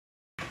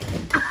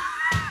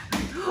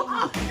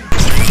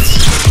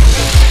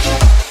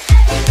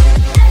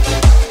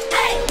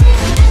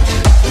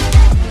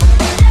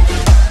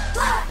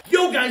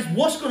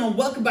what's going on?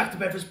 Welcome back to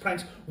Bedford's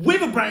Pranks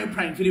with a brand new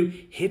prank video.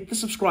 Hit the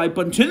subscribe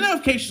button, turn the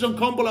notifications on,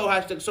 comment below,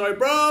 hashtag sorry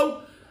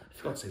bro. I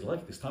forgot to say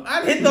like this time,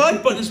 and hit the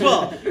like button as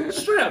well.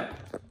 Straight up,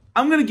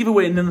 I'm going to give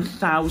away another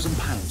 £1,000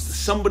 to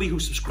somebody who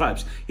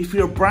subscribes. If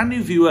you're a brand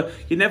new viewer,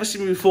 you've never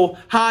seen me before,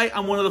 hi,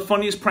 I'm one of the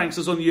funniest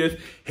pranksters on the earth.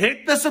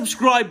 Hit the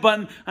subscribe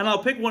button and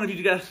I'll pick one of you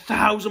to get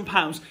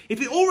 £1,000. If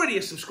you're already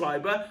a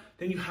subscriber,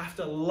 then you have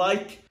to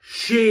like,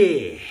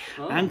 share,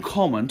 and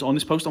comment on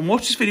this post and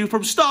watch this video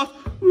from start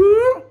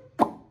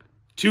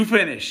to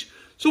finish.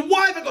 So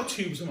why have I got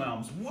tubes in my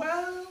arms?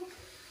 Well,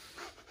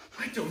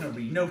 I don't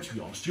really know, to be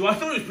honest with you. I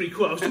thought it was pretty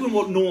cool. I was doing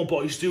what normal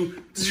boys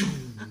do.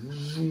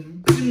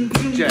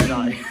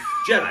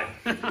 Jedi.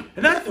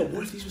 And I thought,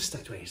 what if these were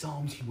stuck to his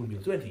arms? He wouldn't be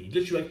able to do anything. He'd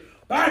literally like,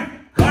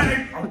 bang,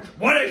 bang,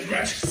 what is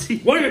this?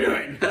 What are you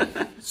doing?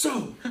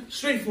 So,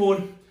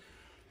 straightforward.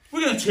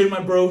 We're going to turn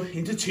my bro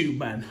into Tube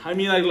Man. I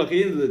mean, like, look, at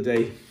the end of the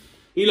day,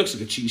 he looks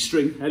like a cheese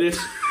string, that is.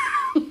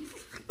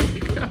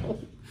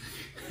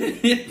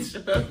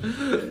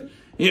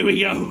 Here we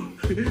go.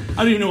 I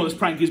don't even know what this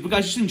prank is, but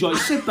guys, just enjoy.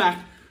 Sit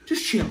back,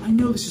 just chill. I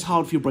know this is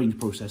hard for your brain to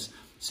process.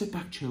 Sit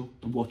back, chill,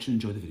 and watch and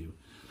enjoy the video.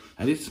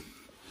 Edit.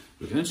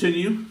 We're going to turn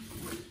you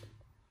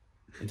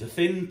into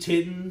thin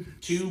tin,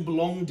 tube,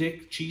 long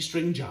dick, cheese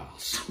string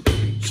jars.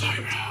 Sorry,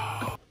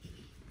 bro.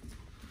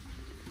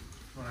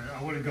 Right,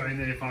 I wouldn't go in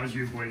there if I was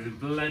you, boys. It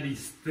bloody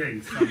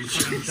stinks. I'd be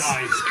fucking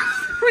died.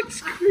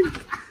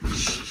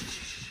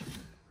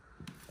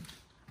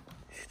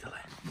 Still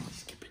there. He's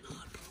skipping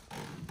hard, bro.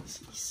 He's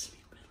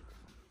sleeping.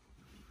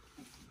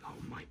 Oh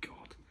my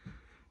god.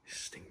 This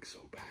stinks so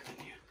bad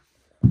in here.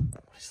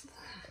 What is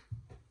that?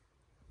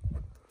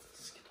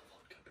 Skin of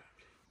vodka,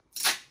 apparently.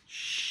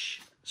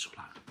 Shh. So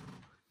loud.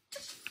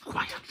 Just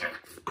quiet.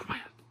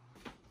 Quiet.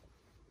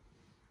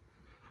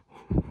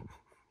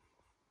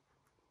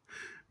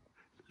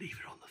 Leave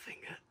it on the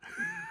finger.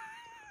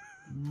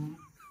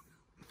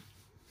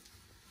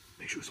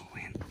 Make sure it's all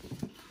in.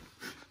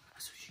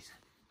 That's what she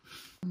said.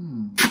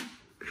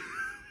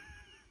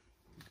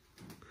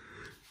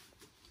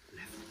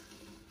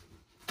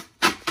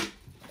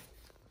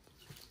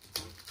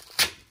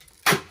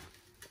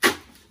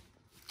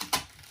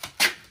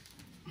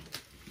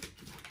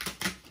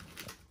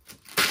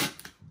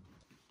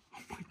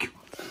 Oh my god.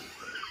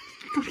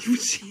 I can't even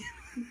see it.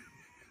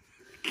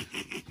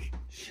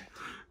 Shit.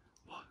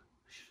 What?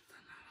 I should have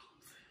done that on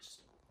first.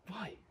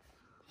 Why?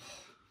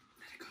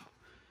 Let it go.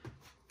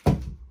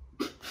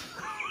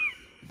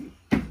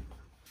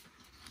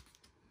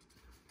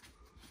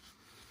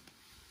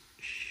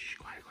 Shh,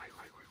 quiet.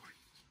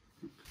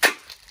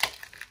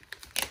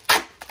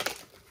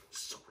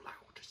 So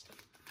loud.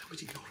 How is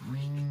he not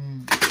awake?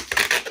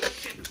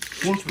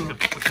 What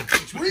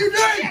are you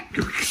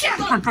doing? Shit!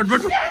 What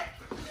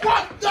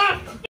the?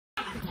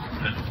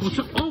 What's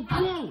up? Oh,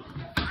 whoa!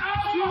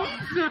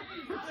 Jesus!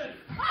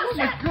 Oh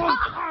my god!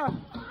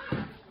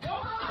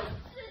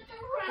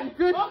 I'm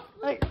good.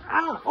 Hey,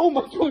 ow! Oh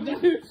my god, that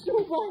hurts so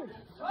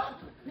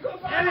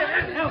bad!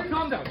 Elliot,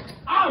 calm down!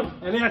 Ow!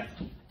 Elliot!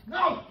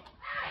 No!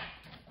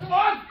 Come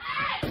on!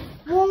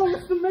 Whoa,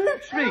 it's the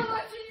military!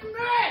 What's in your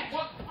neck?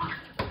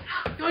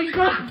 Oh,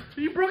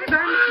 you broke his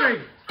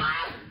hamstring!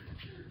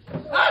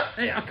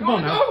 Hey, come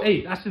on now.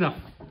 Hey, that's enough.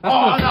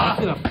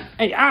 That's enough.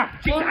 Hey,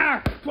 Jesus,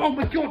 oh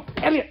my god!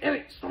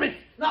 Elliot, stop it!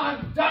 No,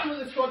 I'm done with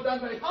this goddamn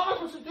thing. How am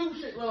I supposed to do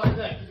shit like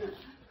that?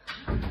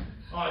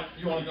 Alright,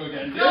 you want to go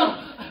again? No!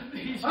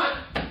 Do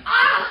something!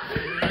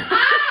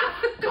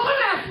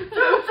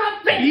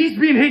 He's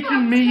been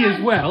hitting me as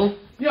well.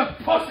 You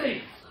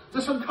pussy!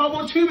 There's some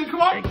cardboard tubing,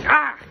 come on!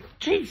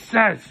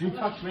 Jesus! You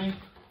touch me.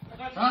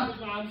 Huh?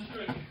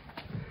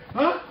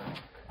 Huh?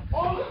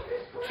 Oh,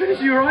 look,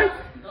 Trinity, you alright?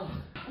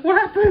 What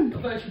happened? I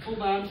bet you pulled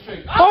my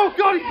hamstring. Oh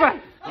god, he's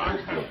back!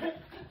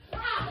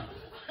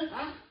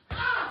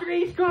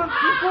 He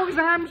broke his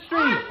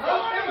hamstring!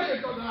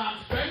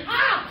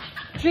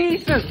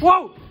 Jesus,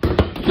 whoa!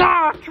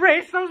 Ah,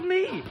 Trace, that was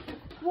me!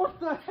 What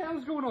the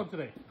hell's going on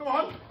today? Come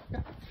on.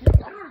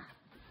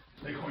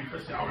 They call me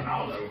Cristiano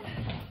Ronaldo.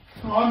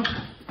 Come on.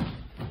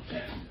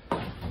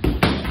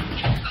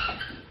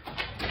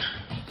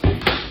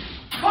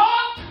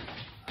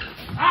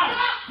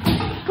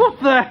 What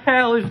the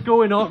hell is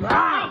going on?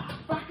 Back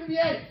of the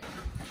head.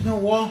 You know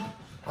what?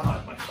 I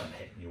like my fun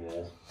hitting you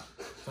all.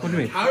 What do you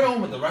mean? Carry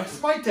on with the rest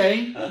of my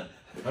day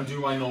and do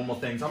my normal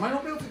things. I might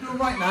not be able to do them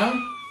right now,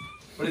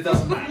 but it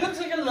doesn't matter. Looks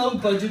like a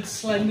low-budget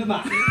slender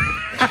man.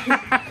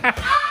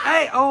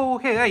 Hey, oh,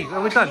 okay, hey,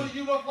 we're done. What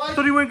you look like?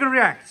 Thought you weren't going to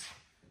react.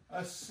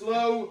 A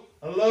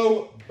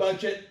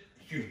low-budget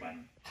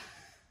human.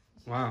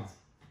 Wow.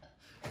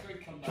 Do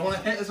you want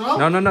to hit as well?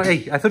 No,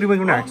 hey, I thought you weren't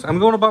going to react. I'm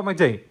going about my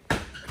day.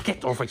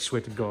 Get off, I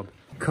swear to God.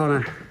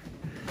 Connor,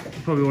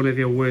 probably one of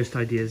your worst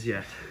ideas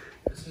yet.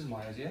 This is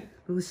my idea.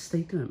 What was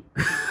Stay doing?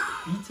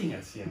 Eating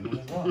us, yeah,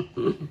 as well.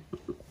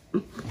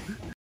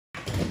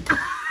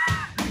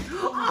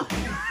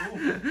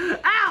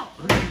 Ow!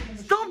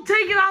 Stop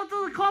taking out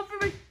the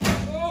coffee!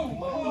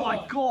 Oh my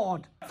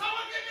God!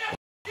 Someone give me a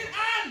f***ing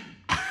hand!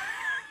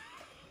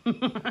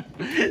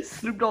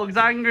 Snoop Dogg's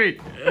angry.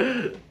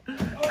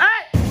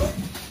 Hey!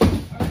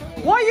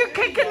 Why are you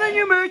kicking the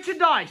new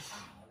merchandise?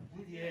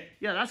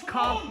 Yeah, that's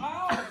Carl.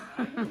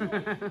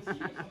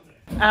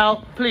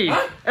 Al, please.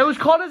 It was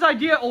Connor's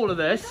idea, all of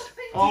this.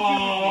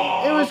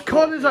 Oh. It was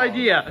Connor's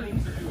idea.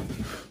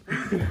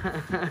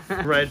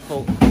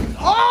 Dreadful.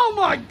 Oh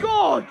my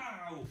god!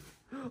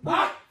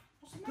 What?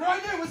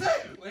 Right there, was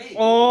it? Wait.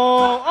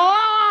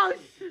 Oh!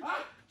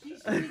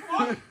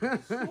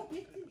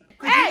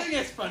 Hey!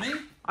 It's funny.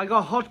 I got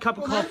a hot cup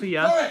of coffee,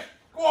 yeah? Do it.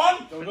 Go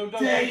on.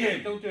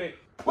 Don't do it.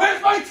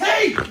 Where's my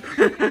tea?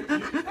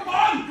 Come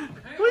on.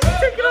 Where's he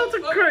taking out to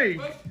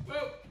Craig?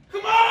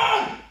 Come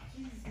on.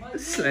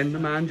 Slender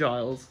Man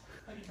Giles.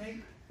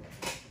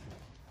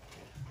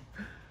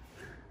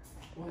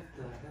 What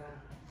the hell?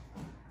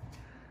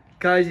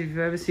 Guys, if you've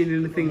ever seen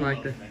anything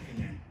like this.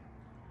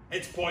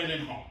 It's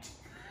boiling hot.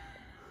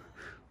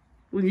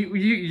 Well,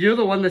 you're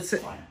the one that's...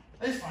 It's fine.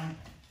 It's fine.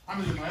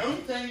 I'm doing my own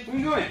thing. Where are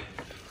you going?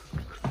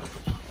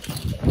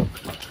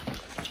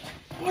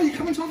 Oh, you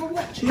coming to have a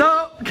watch?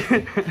 No!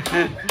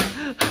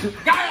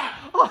 Gaia!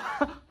 Oh.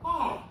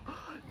 Oh.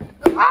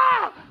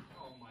 Ah!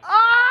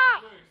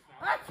 Ah!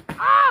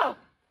 Ah!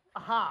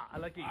 Aha, I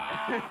like it.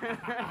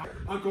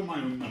 I've got my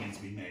own money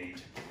to be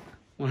made.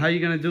 Well, how are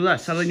you going to do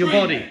that? Selling your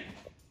body?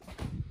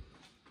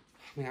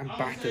 Man, I'm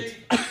battered.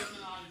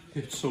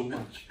 It's so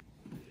much.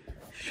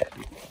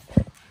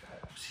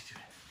 What's he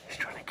doing? He's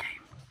trying to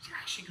game. He's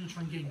actually going to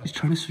try and game. He's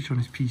trying to switch on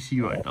his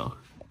PC right now.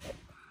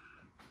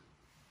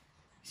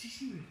 Is he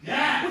serious?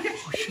 Yeah!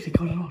 Oh shit, he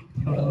got it on.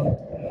 He got it on.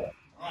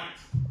 Right.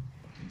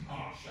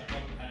 Oh, shit, I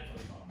got the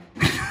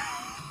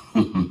headphones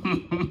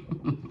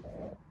on.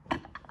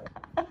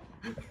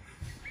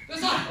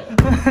 There's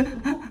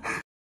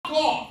that! Go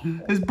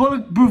on! There's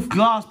bulletproof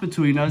glass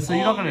between us, so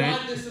you're not going We to...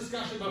 had this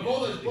discussion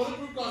before. There's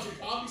bulletproof glass, it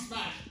can't be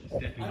smashed.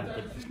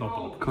 It's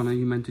not good. Connor,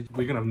 you meant to...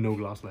 We're gonna have no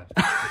glass left.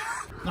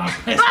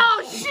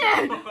 Oh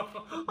shit!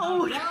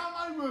 Oh, Get out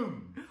of my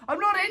room! I'm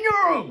not in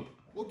your room!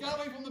 Well, get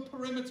away from the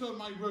perimeter of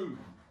my room.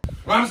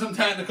 We're having some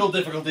technical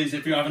difficulties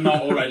if you have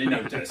not already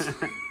noticed.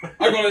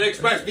 I've got an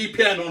express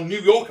VPN on New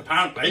York,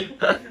 apparently.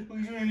 What are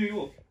you doing in New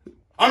York?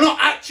 I'm not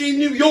actually in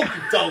New York,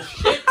 you dull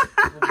shit.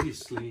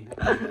 Obviously.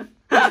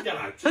 Just get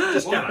out.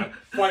 Just get out.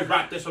 Before I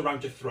wrap this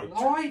around your throat.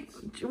 Alright.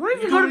 Why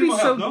have you got to be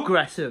so no?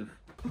 aggressive?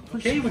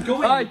 Okay, we're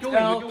going. Alright, we're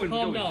going.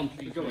 calm We're down.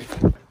 going.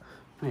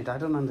 Mate, I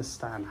don't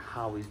understand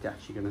how he's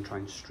actually going to try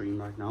and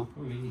stream right now.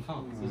 I mean, you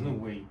can't. There's no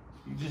way.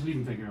 You just leave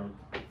him figure it out.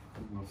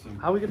 Well, soon.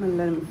 How are we going to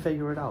let him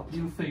figure it out?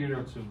 You'll figure it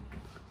out soon.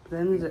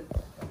 Then is it...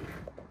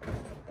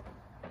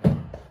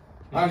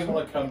 I just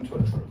want to come to a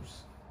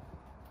truce.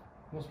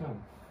 What's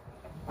wrong?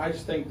 I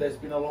just think there's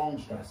been a long,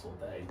 stressful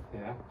day.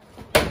 Yeah.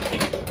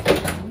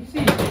 You see,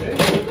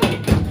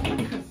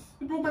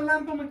 you broke my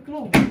lamp on my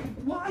glove.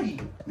 Why?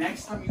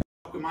 Next time you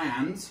f with my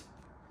hands,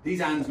 these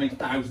hands make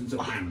thousands of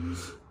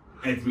pounds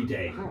every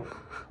day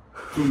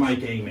through my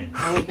gaming.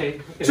 Oh,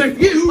 okay. So if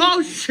you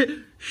Oh shit!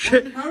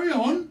 Shit! carry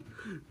on,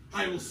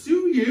 I will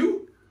sue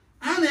you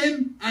and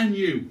him and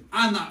you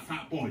and that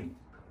fat boy.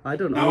 I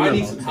don't know. Now I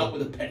need some help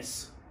with the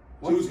piss.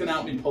 So who's going to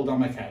help me pull down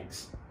my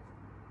kegs?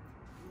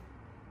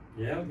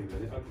 Yeah, I'll give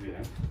it. I'll give you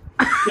that.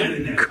 Get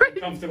in there.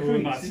 Comfortable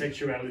with my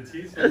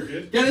sexuality, so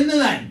good. Get in there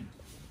then.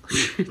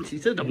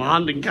 He's a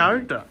demanding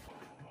character.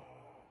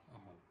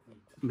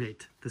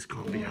 Mate, this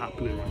can't be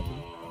happening right now.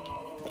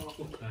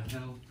 What the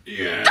hell?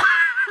 Yeah.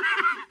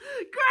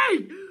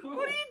 Craig!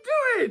 What are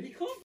you doing?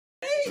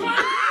 You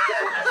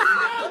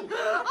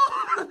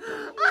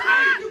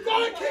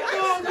gotta keep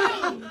going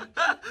down.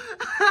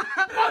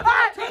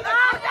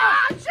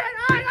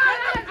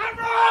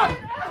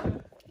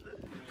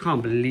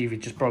 Can't believe you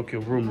just broke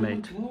your room,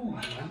 mate.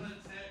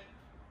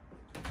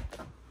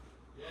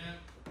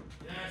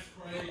 Yes,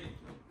 Craig.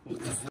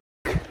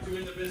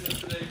 Doing the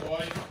business today,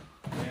 boy.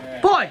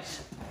 Yeah.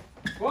 Boys!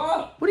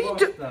 What? What are you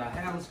doing? What the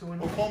hell is going on?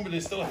 Well, comedy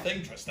is still a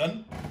thing,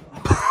 Tristan.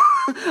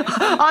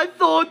 I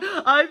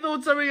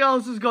thought something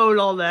else was going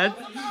on then.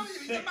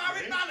 He's a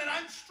married man and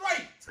I'm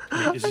straight.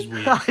 Mate, this is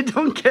weird. I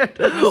don't get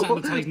it. He's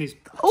advertising his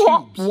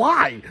What? tubes.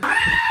 Why?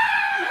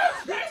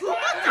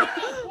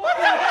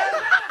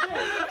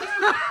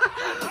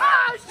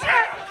 Oh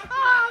shit!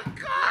 Oh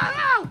god!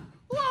 Oh!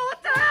 Whoa, what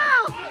the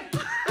hell?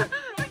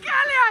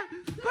 Regalia!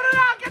 Put it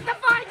out! Get the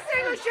fire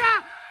extinguisher!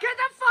 Get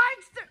the fire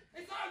extinguisher!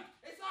 It's out!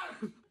 It's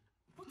out!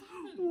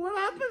 What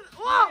happened?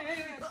 Whoa!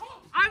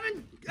 I'm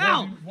in.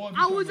 Al! what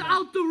have I you was done?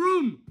 out the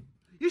room.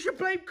 You should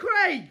blame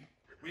Craig.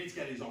 We need to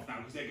get these off now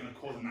because they're going to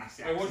cause a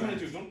nasty Hey, what do you accident. want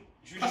to do, John?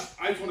 Should we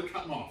I just want to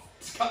cut them off.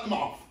 Just cut them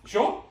off.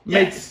 Sure? Mate,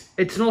 Yes.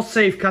 it's not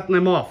safe cutting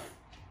them off.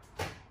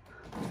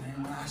 Then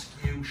I'll ask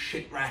you,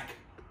 shitwreck.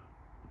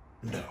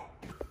 No.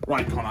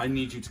 Right, Con, I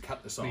need you to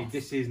cut this off. Mate,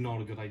 this is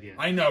not a good idea.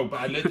 I know, but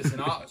I learned this in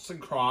arts and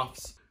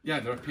crafts. Yeah,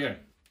 they're up here.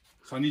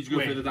 So I need you to go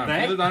Wait, further down.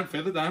 there? Further down,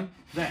 further down.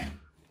 There.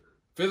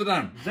 Further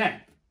down.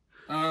 There.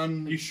 Are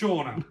you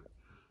sure now?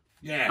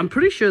 Yeah. I'm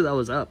pretty sure that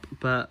was up,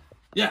 but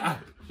Yeah.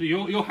 So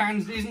your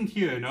hands isn't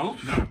here, no?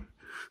 No.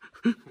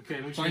 Okay,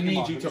 let me So I make them need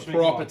off, you let to me make them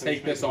off, proper let me take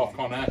make this them off,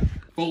 Connor.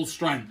 Full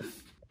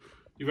strength.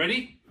 You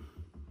ready?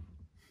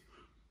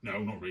 No,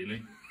 not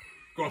really.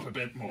 Go up a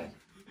bit more.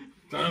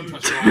 Don't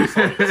touch your eyes.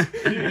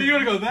 You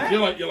gotta go there?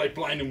 You're like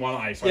blind in one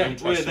eye, so I don't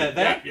trust you.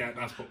 there? Yeah,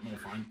 that's more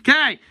fine.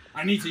 Okay.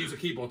 I need to use a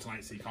keyboard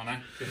tonight, see,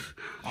 Connor.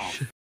 Oh.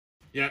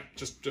 Yeah,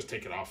 just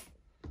take it off.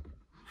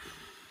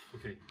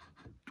 Okay.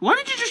 Why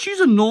did you just use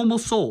a normal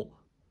saw?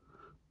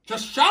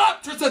 Just shut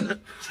up, Tristan!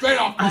 Straight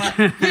off,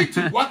 Connor. 3,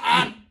 2, 1,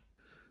 and...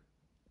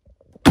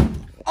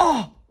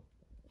 Oh!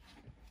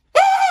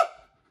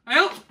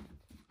 El!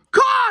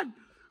 God!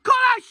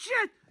 God,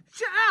 shit!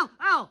 Shit,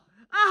 Al!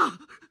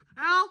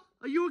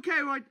 Are you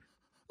okay, right?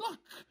 Look!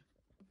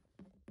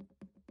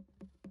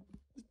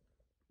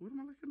 What am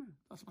I looking at?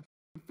 That's my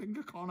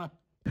finger, Connor.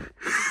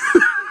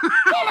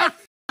 Connor,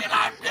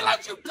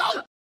 ambulance, you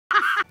don't!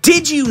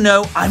 Did you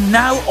know I'm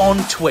now on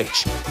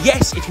Twitch?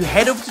 Yes, if you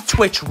head over to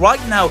Twitch right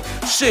now,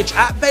 search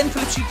at Ben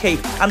Phillips UK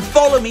and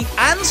follow me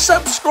and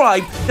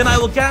subscribe, then I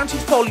will guarantee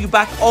to follow you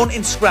back on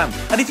Instagram.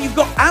 And if you've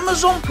got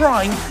Amazon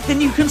Prime,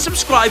 then you can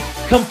subscribe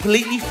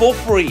completely for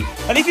free.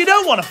 And if you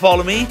don't want to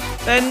follow me,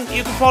 then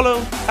you can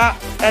follow at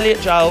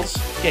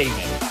Elliots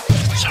Gaming.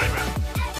 Sorry, bro.